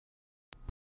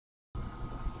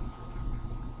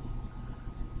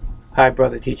Hi,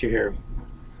 brother teacher here.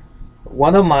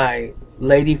 One of my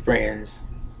lady friends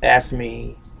asked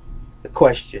me a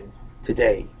question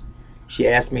today. She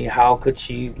asked me how could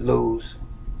she lose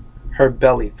her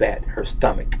belly fat, her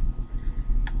stomach.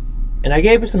 And I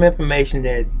gave her some information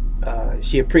that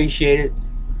she appreciated.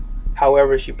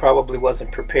 However, she probably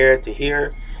wasn't prepared to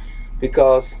hear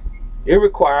because it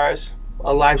requires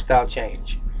a lifestyle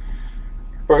change.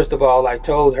 First of all, I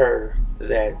told her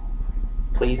that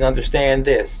please understand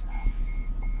this.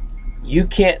 You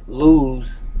can't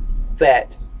lose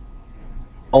fat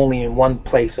only in one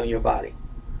place on your body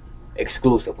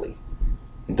exclusively.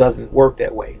 It doesn't work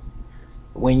that way.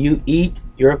 When you eat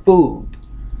your food,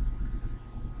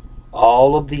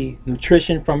 all of the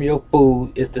nutrition from your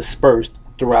food is dispersed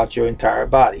throughout your entire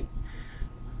body.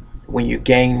 When you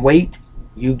gain weight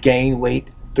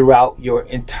throughout your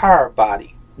entire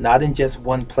body, not in just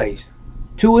one place,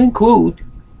 to include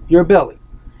your belly.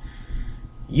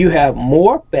 You have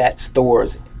more fat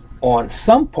stores on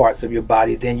some parts of your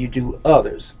body than you do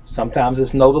others. Sometimes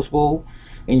it's noticeable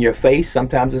in your face,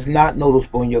 sometimes it's not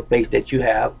noticeable in your face that you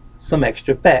have some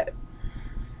extra fat.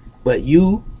 But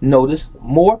you notice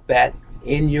more fat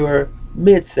in your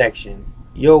midsection,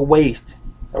 your waist,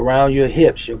 around your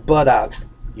hips, your buttocks,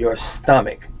 your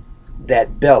stomach,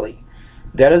 that belly.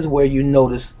 That is where you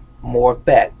notice more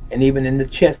fat, and even in the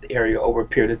chest area over a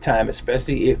period of time,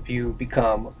 especially if you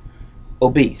become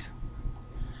obese.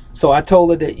 So I told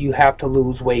her that you have to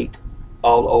lose weight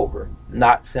all over,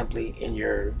 not simply in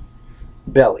your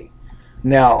belly.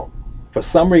 Now, for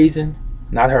some reason,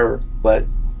 not her, but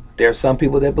there are some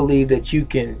people that believe that you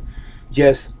can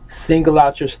just single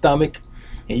out your stomach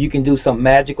and you can do some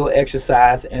magical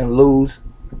exercise and lose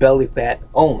belly fat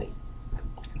only.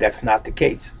 That's not the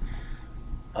case.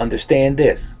 Understand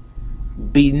this.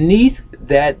 Beneath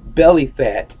that belly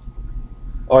fat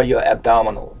are your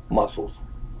abdominal muscles.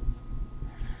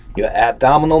 Your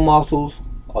abdominal muscles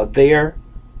are there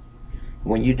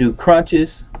when you do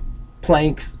crunches,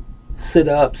 planks,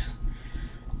 sit-ups,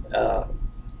 uh,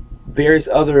 various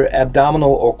other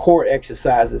abdominal or core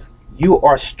exercises. You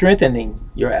are strengthening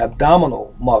your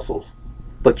abdominal muscles,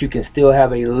 but you can still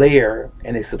have a layer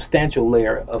and a substantial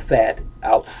layer of fat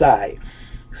outside,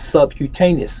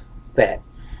 subcutaneous fat.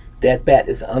 That fat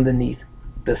is underneath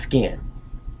the skin.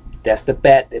 That's the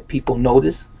fat that people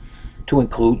notice, to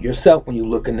include yourself. When you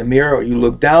look in the mirror or you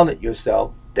look down at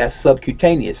yourself, that's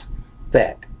subcutaneous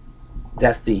fat.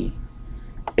 That's the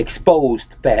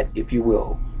exposed fat, if you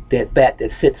will. That fat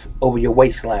that sits over your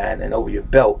waistline and over your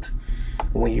belt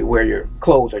when you wear your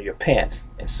clothes or your pants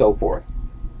and so forth.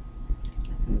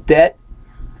 That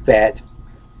fat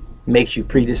makes you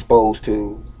predisposed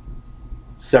to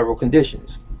several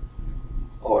conditions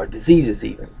or diseases,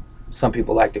 even. Some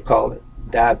people like to call it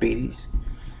diabetes,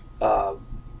 uh,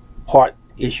 heart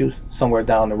issues somewhere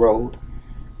down the road,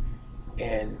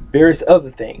 and various other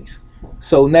things.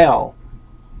 So now,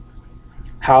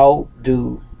 how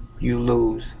do you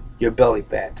lose your belly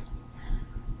fat?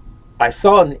 I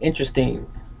saw an interesting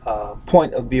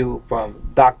point of view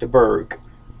from Dr. Berg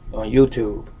on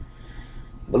YouTube.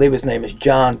 I believe his name is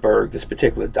John Berg, this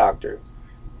particular doctor.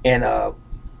 And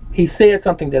he said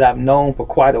something that I've known for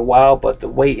quite a while, but the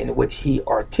way in which he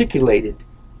articulated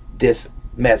this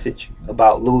message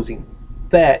about losing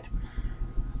fat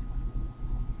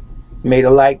made a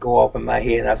light go off in my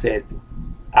head. And I said,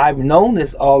 I've known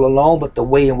this all along, but the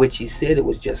way in which he said it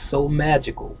was just so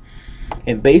magical.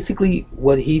 And basically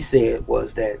what he said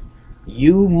was that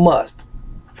you must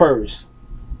first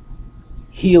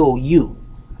heal you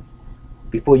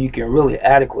before you can really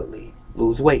adequately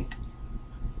lose weight.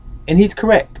 And he's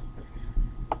correct.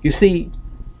 You see,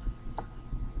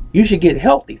 you should get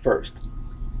healthy first.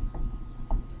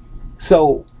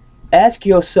 So ask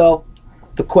yourself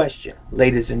the question,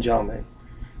 ladies and gentlemen,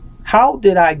 how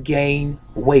did I gain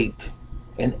weight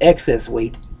and excess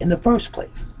weight in the first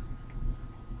place?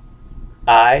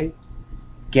 I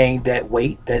gained that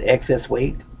weight, that excess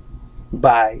weight,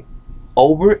 by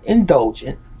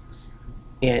overindulgence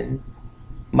in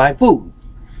my food.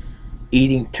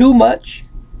 Eating too much,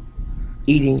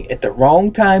 eating at the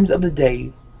wrong times of the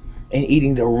day, and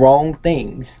eating the wrong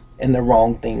things, and the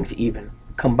wrong things even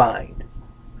combined.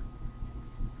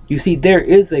 You see, there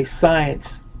is a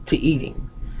science to eating.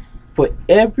 For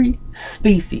every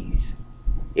species,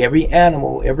 every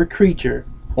animal, every creature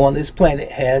on this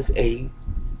planet has a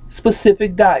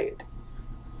specific diet.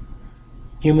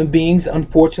 Human beings,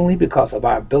 unfortunately, because of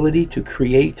our ability to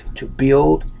create, to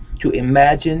build, to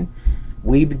imagine,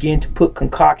 we begin to put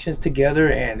concoctions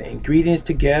together and ingredients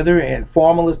together and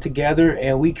formulas together,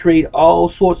 and we create all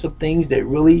sorts of things that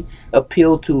really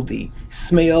appeal to the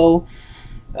smell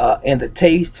and the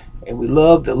taste and we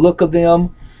love the look of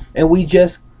them, and we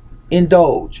just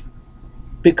indulge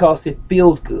because it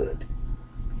feels good,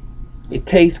 it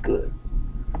tastes good,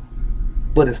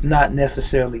 but it's not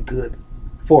necessarily good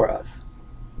for us.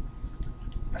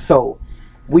 So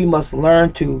we must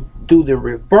learn to do the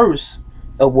reverse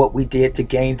of what we did to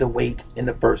gain the weight in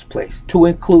the first place, to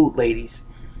include, ladies,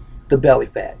 the belly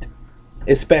fat,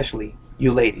 especially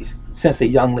you ladies, since a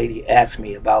young lady asked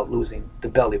me about losing the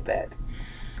belly fat.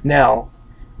 Now,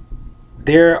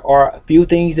 there are a few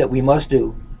things that we must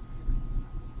do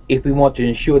if we want to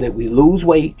ensure that we lose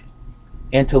weight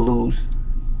and to lose,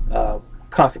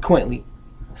 consequently,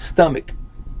 stomach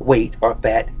weight or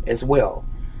fat as well.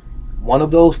 One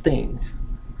of those things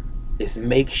is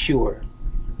make sure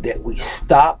that we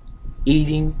stop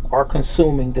eating or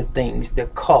consuming the things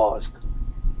that caused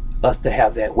us to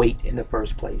have that weight in the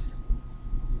first place.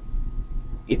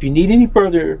 If you need any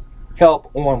further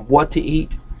help on what to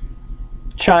eat,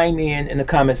 chime in the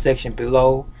comment section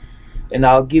below, and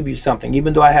I'll give you something,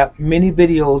 even though I have many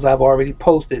videos I've already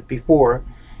posted before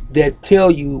that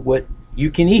tell you what you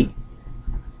can eat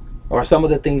or some of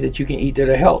the things that you can eat that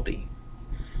are healthy.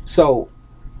 So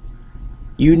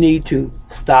you need to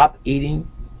stop eating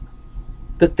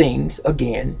the things,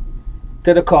 again,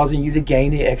 that are causing you to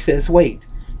gain the excess weight.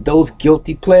 Those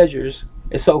guilty pleasures,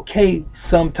 it's okay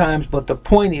sometimes, but the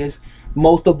point is,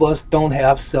 most of us don't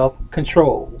have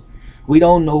self-control. We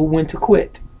don't know when to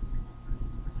quit.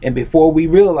 And before we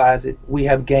realize it, we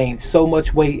have gained so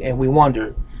much weight and we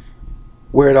wonder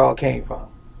where it all came from.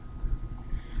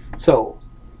 So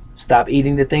stop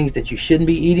eating the things that you shouldn't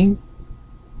be eating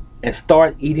and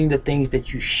start eating the things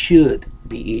that you should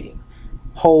be eating.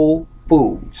 Whole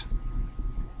foods,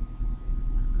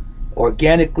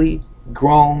 organically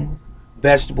grown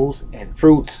vegetables and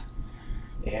fruits,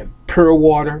 and pure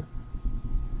water,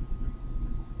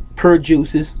 pure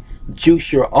juices.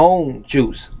 Juice your own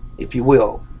juice, if you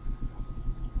will,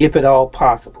 if at all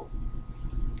possible.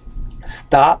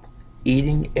 Stop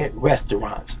eating at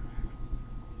restaurants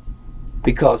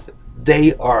because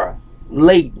they are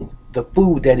laden, the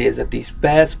food that is at these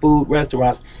fast food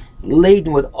restaurants,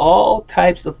 laden with all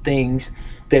types of things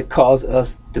that cause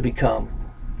us to become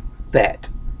fat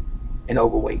and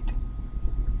overweight.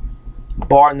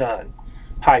 Bar none.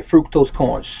 High fructose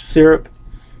corn syrup,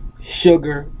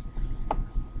 sugar,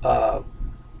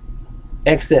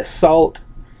 excess salt,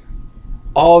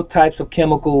 all types of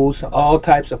chemicals, all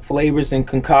types of flavors and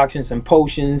concoctions and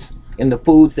potions in the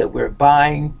foods that we're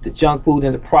buying, the junk food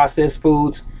and the processed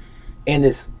foods, and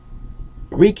it's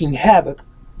wreaking havoc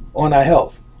on our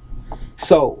health.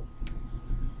 So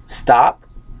stop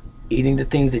eating the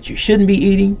things that you shouldn't be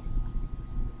eating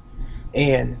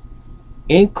and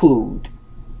include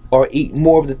or eat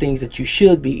more of the things that you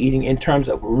should be eating in terms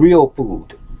of real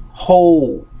food,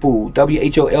 whole food,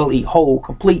 W-H-O-L-E, whole,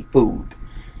 complete food.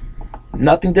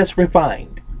 Nothing that's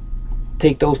refined.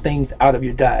 Take those things out of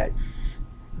your diet.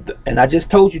 And I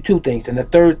just told you two things, and the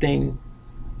third thing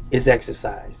is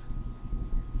exercise.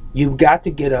 You've got to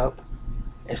get up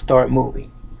and start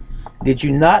moving. Did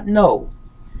you not know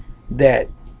that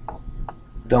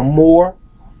the more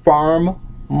firm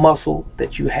muscle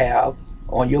that you have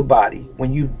on your body,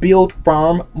 when you build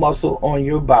firm muscle on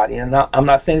your body, and I'm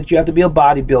not saying that you have to be a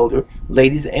bodybuilder,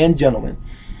 ladies and gentlemen,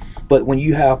 but when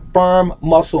you have firm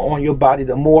muscle on your body,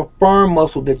 the more firm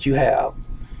muscle that you have,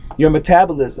 your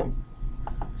metabolism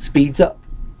speeds up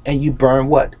and you burn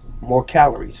what? More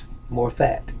calories, more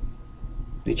fat.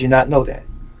 Did you not know that?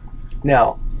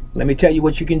 Now, let me tell you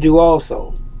what you can do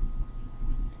also.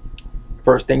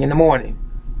 First thing in the morning,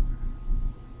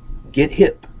 get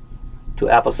hip to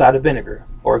apple cider vinegar,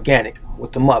 organic,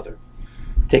 with the mother.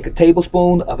 Take a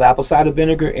tablespoon of apple cider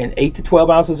vinegar and 8 to 12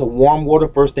 ounces of warm water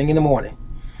first thing in the morning.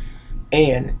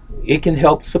 And it can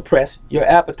help suppress your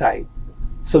appetite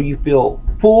so you feel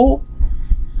full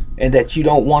and that you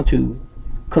don't want to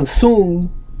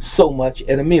consume so much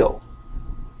at a meal.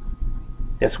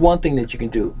 That's one thing that you can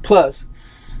do. Plus,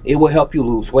 it will help you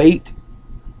lose weight.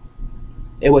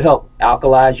 It will help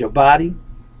alkalize your body.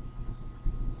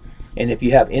 And if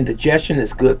you have indigestion,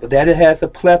 it's good for that. It has a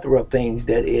plethora of things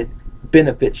that it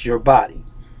benefits your body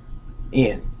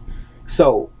in.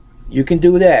 So you can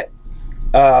do that.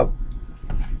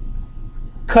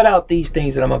 Cut out these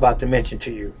things that I'm about to mention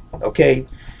to you. Okay?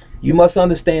 You must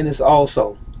understand this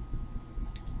also.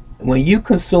 When you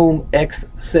consume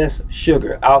excess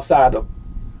sugar outside of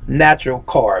natural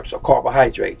carbs or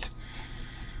carbohydrates,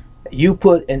 you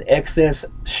put an excess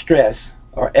stress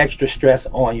or extra stress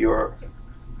on your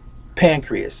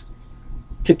pancreas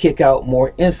to kick out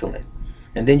more insulin,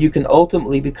 and then you can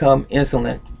ultimately become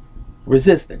insulin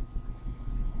resistant.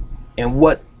 And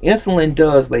what insulin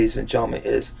does, ladies and gentlemen,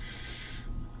 is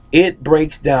it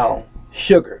breaks down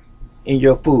sugar in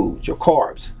your food, your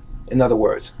carbs, in other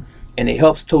words, and it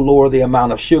helps to lower the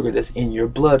amount of sugar that's in your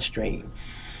bloodstream.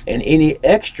 And any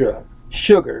extra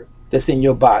sugar that's in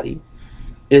your body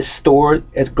is stored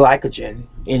as glycogen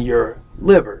in your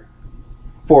liver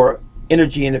for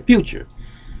energy in the future.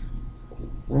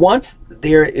 Once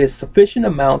there is sufficient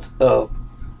amounts of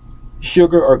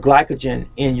sugar or glycogen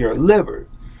in your liver,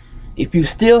 if you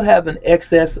still have an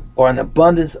excess or an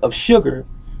abundance of sugar,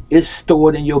 it's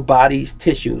stored in your body's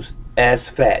tissues as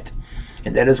fat.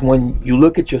 And that is when you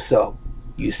look at yourself,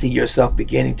 you see yourself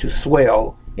beginning to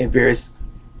swell in various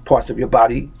parts of your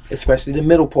body, especially the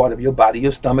middle part of your body,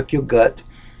 your stomach, your gut,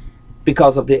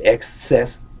 because of the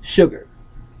excess sugar.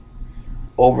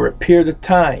 Over a period of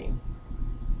time,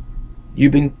 you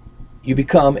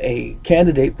become a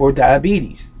candidate for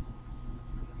diabetes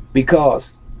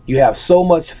because you have so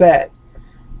much fat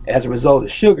as a result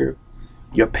of sugar.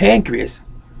 Your pancreas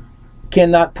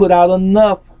cannot put out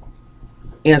enough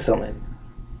insulin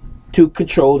to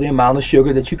control the amount of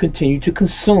sugar that you continue to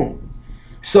consume.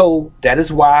 So that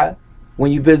is why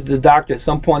when you visit the doctor at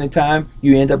some point in time,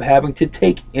 you end up having to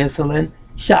take insulin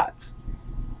shots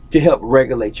to help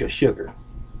regulate your sugar,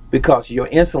 because your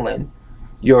insulin,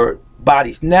 your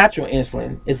body's natural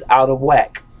insulin, is out of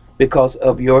whack because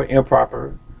of your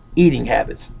improper eating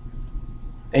habits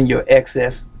and your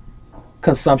excess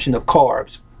consumption of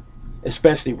carbs,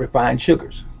 especially refined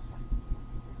sugars.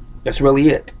 That's really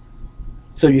it.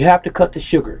 So you have to cut the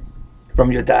sugar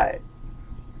from your diet.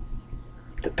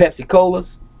 The Pepsi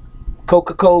Colas,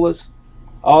 Coca Colas,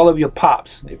 all of your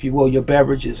pops, if you will, your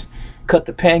beverages. Cut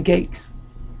the pancakes,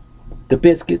 the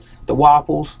biscuits, the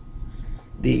waffles,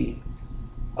 the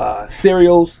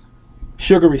cereals,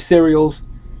 sugary cereals,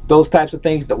 those types of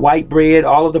things, the white bread,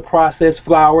 all of the processed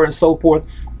flour and so forth.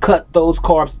 Cut those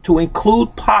carbs to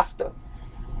include pasta.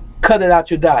 Cut it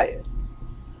out your diet,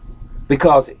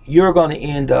 because you're going to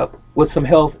end up with some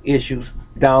health issues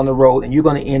down the road, and you're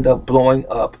going to end up blowing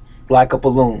up like a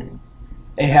balloon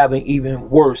and having even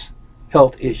worse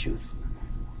health issues.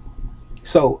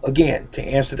 So again, to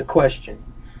answer the question,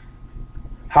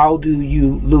 how do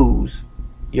you lose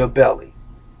your belly?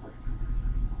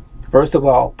 First of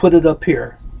all, put it up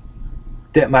here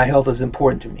that my health is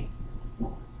important to me,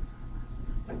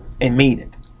 and mean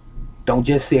it. Don't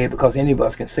just say it because any of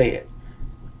us can say it.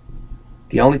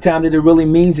 The only time that it really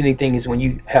means anything is when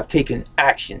you have taken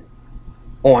action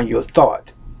on your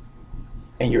thought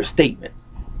and your statement.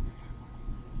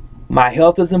 My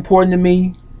health is important to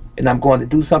me, and I'm going to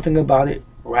do something about it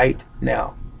right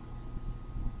now.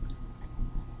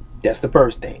 That's the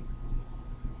first thing.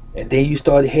 And then you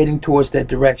start heading towards that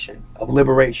direction of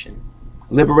liberation.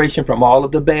 Liberation from all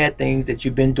of the bad things that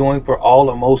you've been doing for all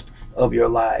or most of your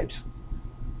lives.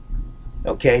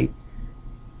 Okay?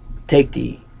 Take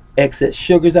the excess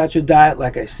sugars out your diet,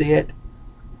 like I said.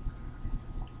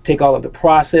 Take all of the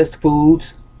processed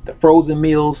foods, the frozen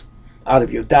meals out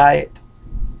of your diet,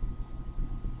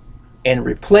 and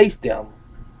replace them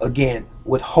again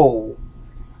with whole,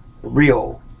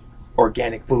 real,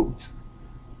 organic foods.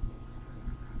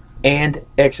 And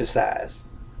exercise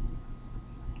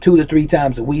 2 to 3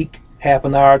 times a week, half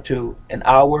an hour to an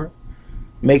hour.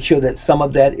 Make sure that some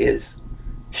of that is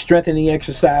strengthening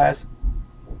exercise,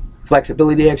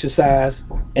 flexibility exercise,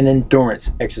 and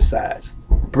endurance exercise.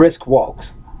 Brisk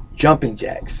walks, jumping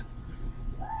jacks,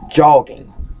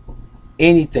 jogging,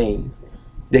 anything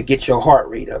that gets your heart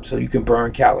rate up so you can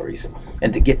burn calories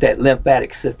and to get that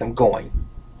lymphatic system going.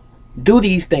 Do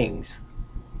these things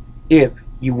if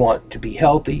you want to be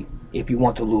healthy, if you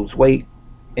want to lose weight,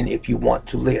 and if you want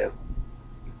to live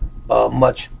a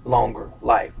much longer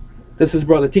life. This is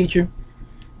Brother Teacher.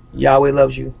 Yahweh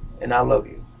loves you, and I love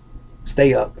you.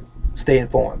 Stay up, stay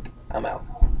informed. I'm out.